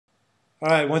All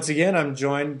right, once again, I'm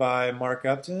joined by Mark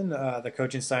Upton, the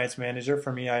coaching science manager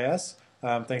from EIS.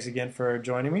 Thanks again for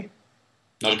joining me.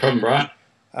 Not a problem, Brian.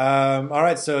 All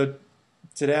right, so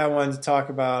today I wanted to talk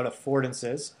about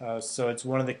affordances. So it's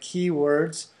one of the key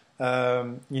words,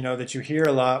 that you hear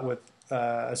a lot with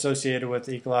associated with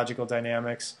ecological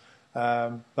dynamics.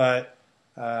 But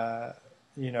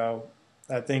you know,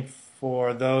 I think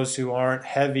for those who aren't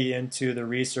heavy into the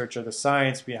research or the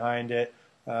science behind it,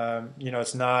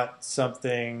 it's not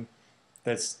something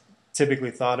that's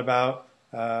typically thought about.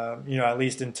 At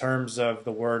least in terms of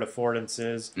the word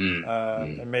affordances, Mm,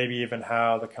 mm, and maybe even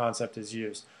how the concept is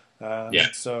used. yeah,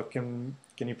 So can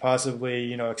you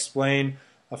possibly explain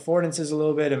affordances a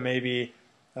little bit and maybe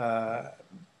uh,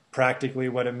 practically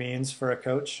what it means for a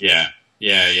coach? yeah,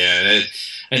 yeah.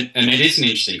 And it is an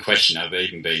interesting question. I've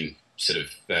even been sort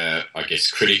of, I guess,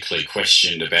 critically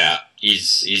questioned about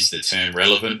is the term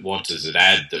relevant? What does it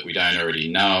add that we don't already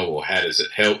know, or how does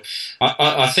it help?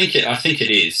 I think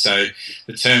it is. So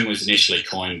the term was initially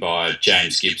coined by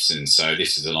James Gibson. So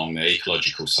this is along the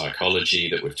ecological psychology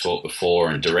that we've taught before,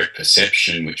 and direct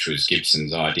perception, which was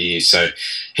Gibson's idea. So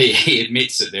he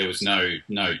admits that there was no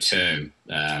term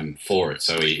for it.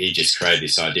 So he just created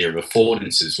this idea of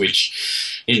affordances,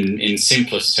 which in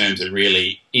simplest terms are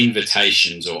really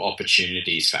invitations or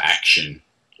opportunities for action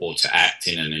or to act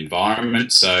in an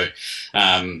environment. So,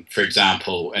 for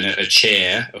example, a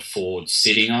chair affords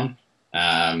sitting on,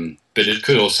 but it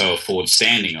could also afford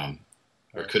standing on,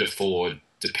 or it could afford,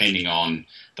 depending on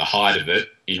the height of it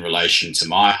in relation to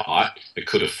my height, it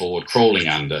could afford crawling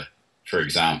under, for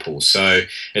example. So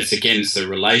it's the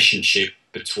relationship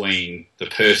between the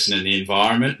person and the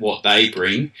environment, what they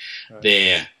bring,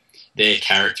 Right. their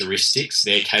characteristics,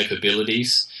 their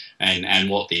capabilities, and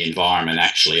what the environment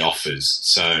actually offers.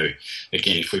 So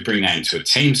again, if we bring that into a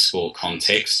team sport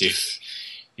context, if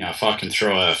I can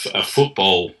throw a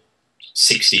football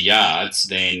 60 yards,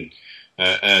 then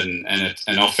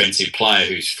an offensive player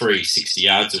who's free 60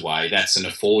 yards away, that's an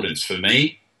affordance for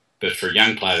me. But for a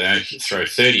young player that throw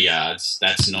 30 yards,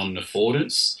 that's not an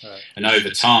affordance. Right. And over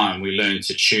time, we learn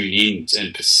to tune in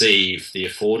and perceive the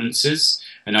affordances.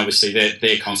 And obviously,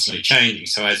 they're constantly changing.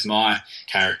 So as my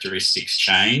characteristics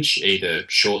change, either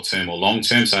short term or long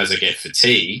term, so as I get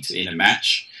fatigued in a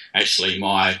match, actually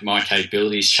my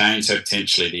capabilities change, so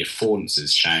potentially the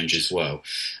affordances change as well.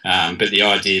 But the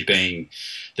idea being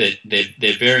that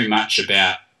they're very much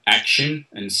about action,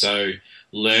 and so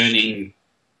learning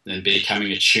and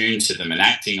becoming attuned to them and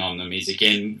acting on them is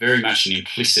again very much an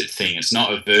implicit thing. It's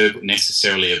not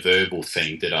necessarily a verbal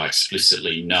thing that I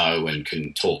explicitly know and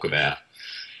can talk about.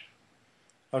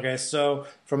 Okay, so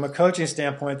from a coaching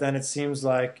standpoint, then it seems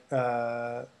like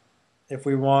if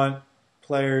we want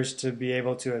players to be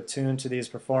able to attune to these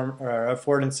perform or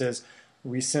affordances,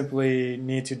 we simply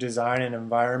need to design an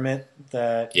environment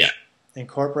that Yeah.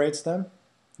 incorporates them.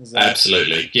 Is that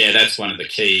Absolutely. Yeah, that's one of the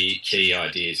key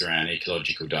ideas around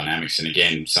ecological dynamics. And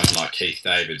again, someone like Keith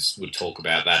Davids would talk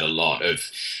about that a lot, of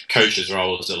coach's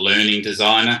role as a learning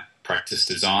designer, practice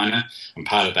designer. And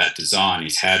part of that design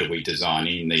is how do we design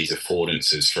in these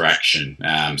affordances for action.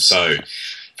 So,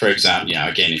 for example,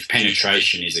 again, if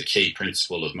penetration is a key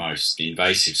principle of most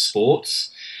invasive sports,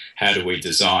 how do we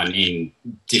design in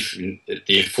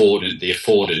the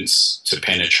affordance to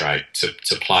penetrate,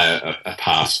 to play a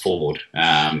pass forward,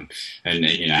 and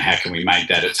how can we make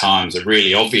that at times a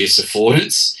really obvious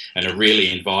affordance and a really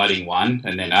inviting one,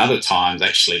 and then other times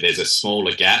actually there's a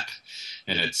smaller gap,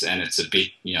 and it's a bit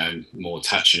more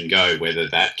touch and go whether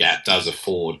that gap does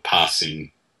afford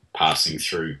passing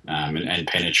through, and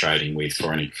penetrating with,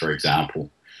 for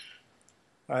example.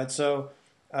 all right? So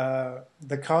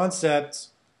the concept,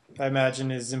 I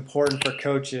imagine, is important for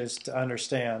coaches to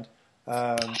understand.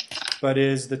 Um, but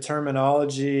is the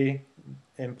terminology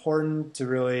important to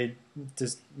really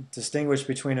distinguish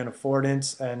between an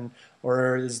affordance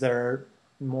or is there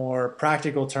more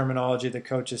practical terminology that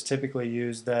coaches typically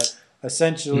use that Mm.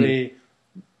 essentially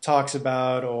talks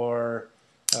about or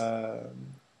uh,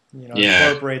 Yeah.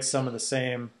 incorporates some of the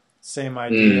same Mm.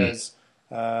 ideas,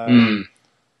 um,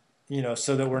 Mm.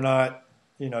 so that we're not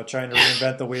trying to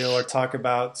reinvent the wheel or talk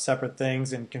about separate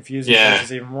things and confusing Yeah.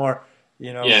 coaches even more.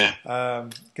 Yeah.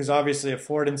 Because obviously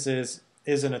affordances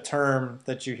isn't a term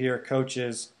that you hear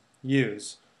coaches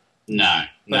use, No.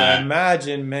 but I No.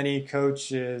 imagine many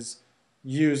coaches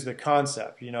use the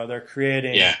concept. They're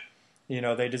creating, Yeah.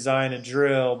 they design a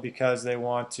drill because they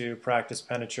want to practice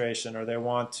penetration or they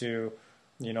want to,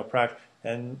 practice,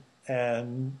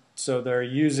 and so they're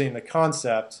using the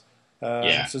concept.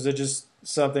 Yeah. So is it just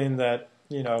something that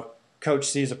coach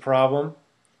sees a problem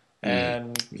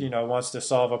and wants to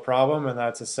solve a problem, and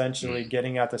that's essentially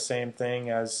getting at the same thing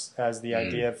as the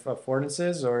idea of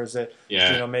affordances, or is it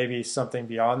maybe something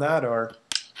beyond that? Or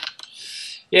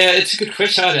yeah, it's a good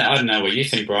question. I don't know what you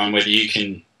think, Brian. Whether you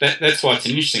can, that's why it's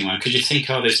an interesting one, because you think,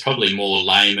 oh, there's probably more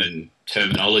layman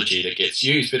terminology that gets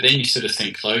used, but then you sort of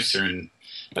think closer, and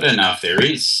I don't know if there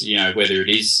is. Whether it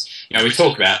is. We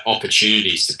talk about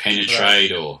opportunities to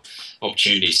penetrate, or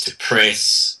opportunities to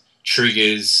press,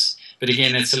 triggers. But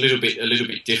again, it's a little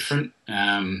bit different.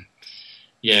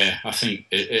 Yeah, I think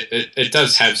it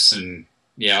does have some.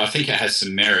 Yeah, I think it has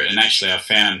some merit. And actually, I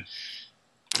found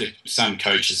that some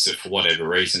coaches that, for whatever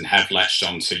reason, have latched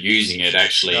on to using it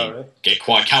actually get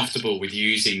quite comfortable with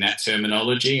using that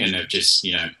terminology, and it just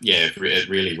it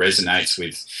really resonates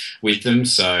with them.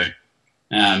 So.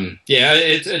 I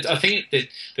think that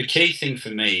the key thing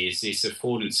for me is these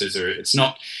affordances it's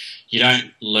not, you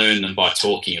don't learn them by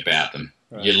talking about them.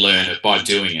 Right. You learn it by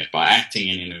doing it, by acting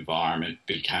in an environment,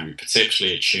 becoming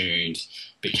perceptually attuned,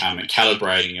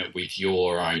 calibrating it with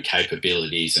your own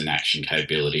capabilities and action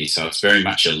capabilities. So it's very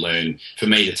much a learn. For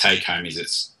me, the take home is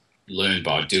it's learn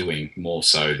by doing more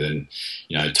so than,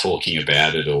 talking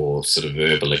about it or sort of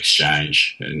verbal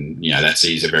exchange. And,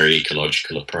 is a very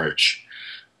ecological approach.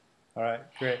 All right,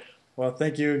 great. Well,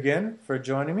 thank you again for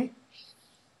joining me.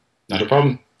 Not a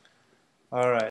problem. All right.